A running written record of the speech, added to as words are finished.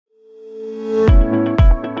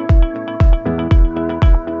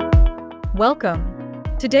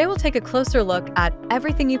Welcome! Today we'll take a closer look at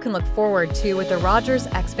everything you can look forward to with the Rogers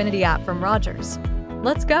Xfinity app from Rogers.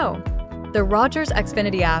 Let's go! The Rogers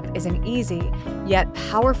Xfinity app is an easy, yet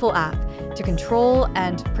powerful app to control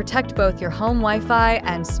and protect both your home Wi-Fi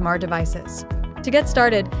and smart devices. To get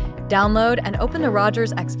started, download and open the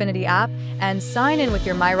Rogers Xfinity app and sign in with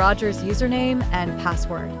your MyRogers username and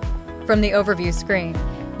password. From the overview screen,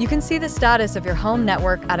 you can see the status of your home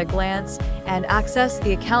network at a glance and access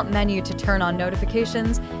the account menu to turn on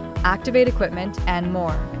notifications, activate equipment, and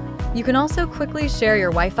more. You can also quickly share your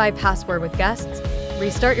Wi-Fi password with guests,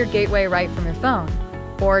 restart your gateway right from your phone,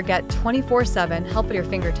 or get 24/7 help at your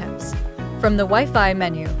fingertips. From the Wi-Fi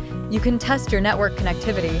menu, you can test your network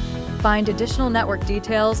connectivity, find additional network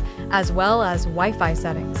details, as well as Wi-Fi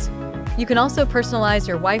settings. You can also personalize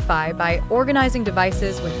your Wi-Fi by organizing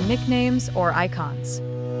devices with nicknames or icons.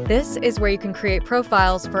 This is where you can create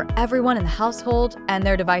profiles for everyone in the household and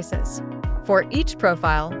their devices. For each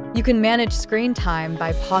profile, you can manage screen time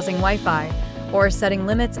by pausing Wi-Fi or setting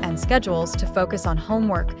limits and schedules to focus on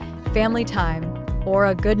homework, family time, or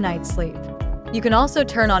a good night's sleep. You can also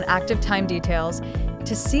turn on active time details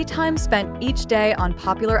to see time spent each day on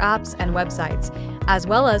popular apps and websites, as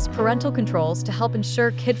well as parental controls to help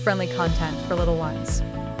ensure kid-friendly content for little ones.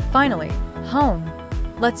 Finally, Home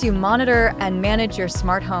lets you monitor and manage your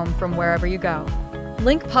smart home from wherever you go.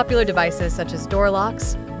 Link popular devices such as door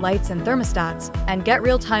locks, lights, and thermostats, and get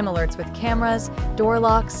real-time alerts with cameras, door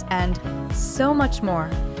locks, and so much more.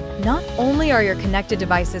 Not only are your connected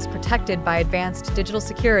devices protected by advanced digital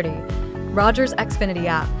security, Rogers Xfinity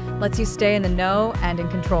app lets you stay in the know and in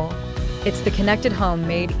control. It's the connected home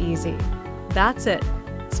made easy. That's it.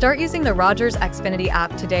 Start using the Rogers Xfinity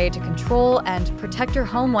app today to control and protect your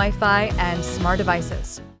home Wi-Fi and smart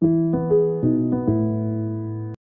devices.